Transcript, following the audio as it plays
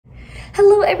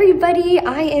Hello everybody,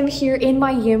 I am here in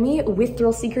Miami with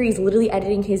Thrill Seeker. He's literally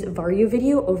editing his Varjo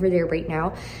video over there right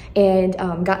now, and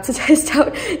got to test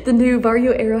out the new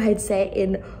Varjo Aero headset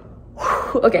in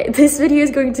okay, this video is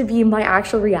going to be my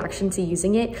actual reaction to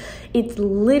using it. It's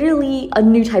literally a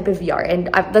new type of VR, and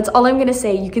that's all I'm gonna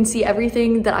say. You can see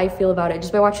everything that I feel about it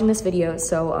just by watching this video,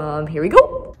 so here we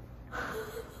go.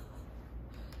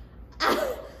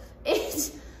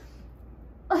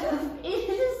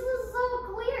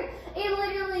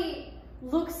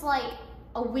 Looks like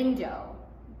a window.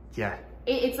 Yeah.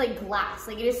 It's like glass.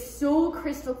 Like, it is so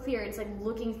crystal clear. It's like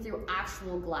looking through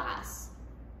actual glass.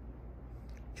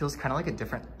 Feels kind of like a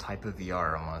different type of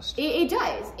VR almost. It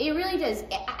does. It really does.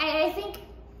 I think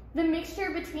the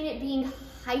mixture between it being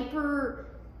hyper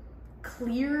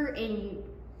clear and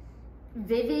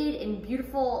vivid and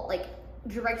beautiful, like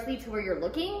directly to where you're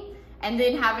looking, and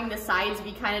then having the sides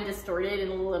be kind of distorted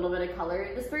and a little bit of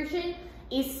color dispersion,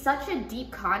 is such a deep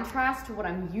contrast to what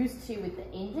I'm used to with the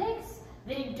Index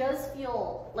that it does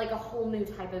feel like a whole new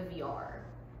type of VR.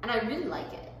 And I really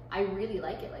like it. I really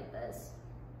like it like this.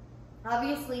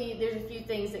 Obviously, there's a few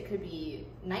things that could be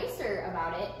nicer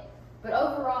about it, but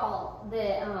overall,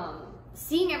 the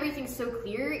seeing everything so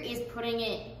clear is putting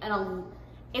it in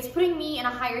it's putting me in a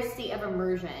higher state of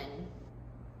immersion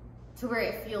to where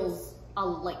it feels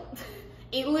like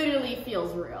it literally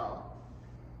feels real.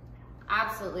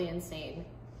 Absolutely insane.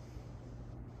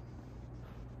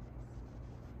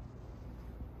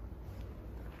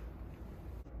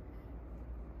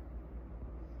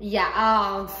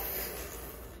 Yeah,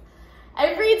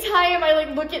 every time I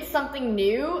like look at something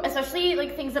new, especially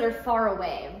like things that are far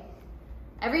away,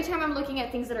 every time I'm looking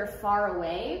at things that are far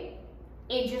away,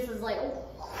 it just is like,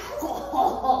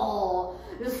 oh,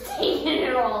 just taking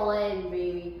it all in,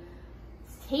 baby.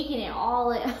 Just taking it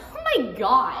all in. Oh my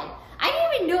God. I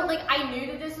didn't even know, like, I knew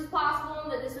that this was possible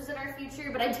and that this was in our future,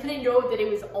 but I didn't know that it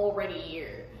was already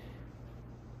here.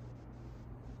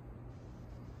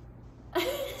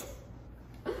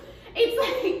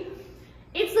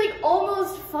 It's like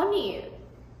almost funny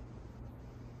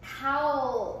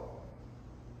how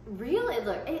real it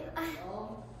looks.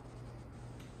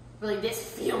 Really, this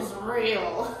feels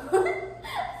real. This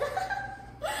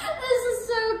is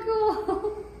so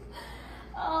cool.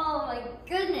 Oh my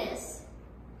goodness.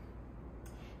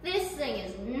 This thing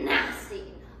is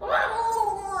nasty.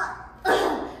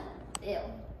 Ew.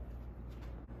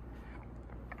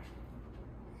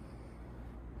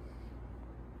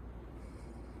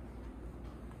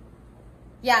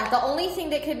 Yeah, the only thing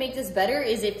that could make this better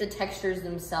is if the textures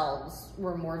themselves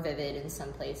were more vivid in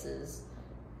some places.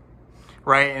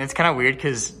 Right, and it's kind of weird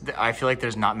because I feel like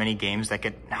there's not many games that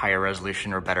get higher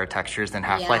resolution or better textures than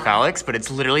Half-Life Alyx, but it's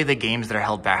literally the games that are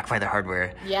held back by the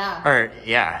hardware. Yeah. Or,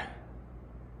 yeah.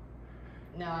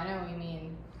 No, I know what you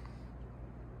mean.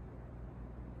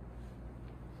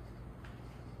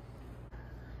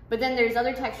 But then there's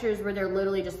other textures where they're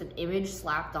literally just an image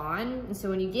slapped on, and so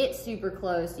when you get super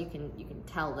close, you can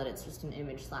tell that it's just an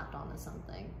image slapped onto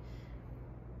something.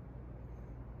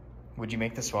 Would you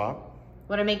make the swap?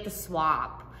 Would I make the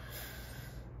swap?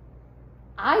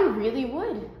 I really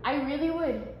would. I really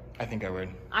would. I think I would.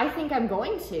 I think I'm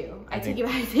going to. I think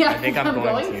I'm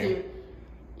going to.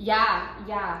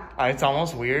 Yeah. It's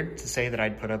almost weird to say that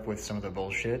I'd put up with some of the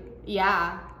bullshit.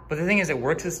 Yeah. But the thing is, it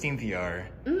works with Steam VR.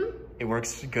 Mm-hmm. It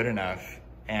works good enough,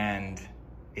 and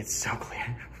it's so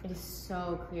clear. It is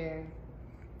so clear.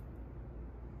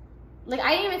 Like,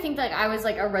 I didn't even think that I was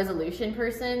like a resolution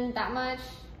person that much.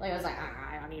 Like, I was like,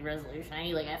 I don't need resolution. I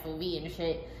need like FOV and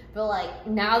shit. But like,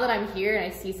 now that I'm here and I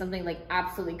see something like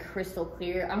absolutely crystal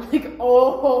clear, I'm like,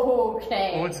 oh,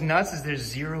 okay. What's nuts is there's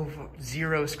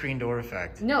zero screen door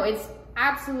effect. No, it's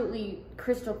absolutely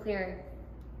crystal clear.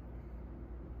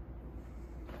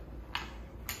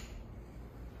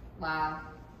 Wow.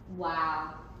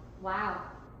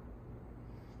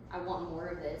 I want more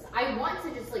of this. I want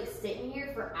to just like sit in here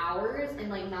for hours and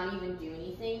like not even do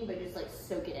anything, but just like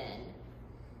soak it in.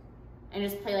 And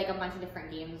just play like a bunch of different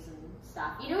games and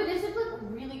stuff. You know, this would look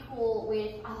really cool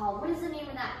with, what is the name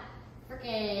of that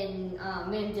freaking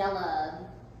Mandela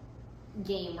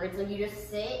game where it's like you just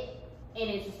sit and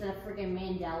it's just a freaking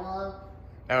Mandela.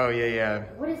 Oh, yeah.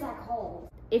 What is that called?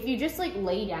 If you just like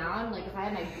lay down, like if I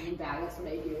had my bean bag, that's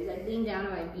what I do, is I lean down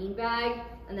on my bean bag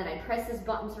and then I press this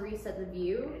button to reset the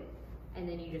view and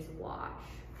then you just watch.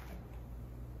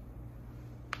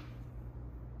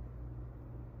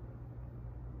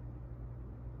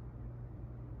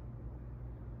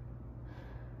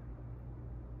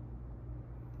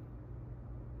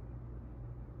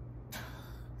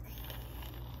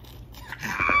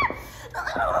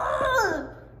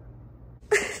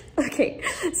 Okay,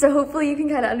 So hopefully you can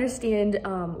kind of understand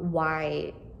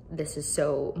why this is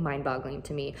so mind-boggling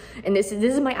to me. And this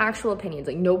is my actual opinions.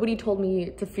 Like, nobody told me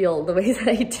to feel the way that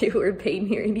I do or paid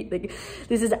me or anything.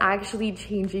 This is actually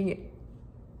changing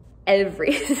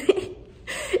everything.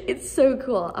 It's so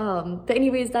cool. But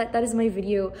anyways, that is my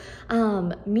video.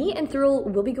 Me and Thrill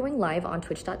will be going live on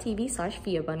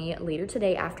twitch.tv/PHIA Bunny later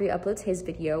today after he uploads his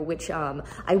video, which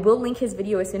I will link his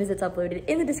video as soon as it's uploaded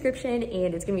in the description,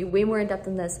 and it's gonna be way more in depth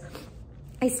than this.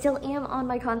 I still am on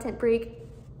my content break,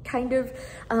 kind of,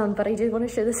 but I did want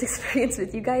to share this experience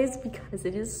with you guys because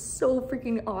it is so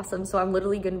freaking awesome. So I'm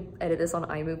literally gonna edit this on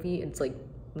iMovie. It's like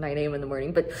 9 a.m. in the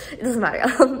morning, but it doesn't matter.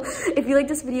 If you like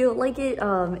this video, like it.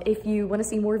 If you want to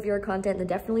see more VR content, then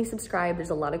definitely subscribe. There's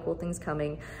a lot of cool things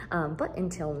coming. But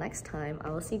until next time,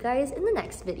 I will see you guys in the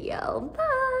next video.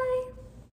 Bye!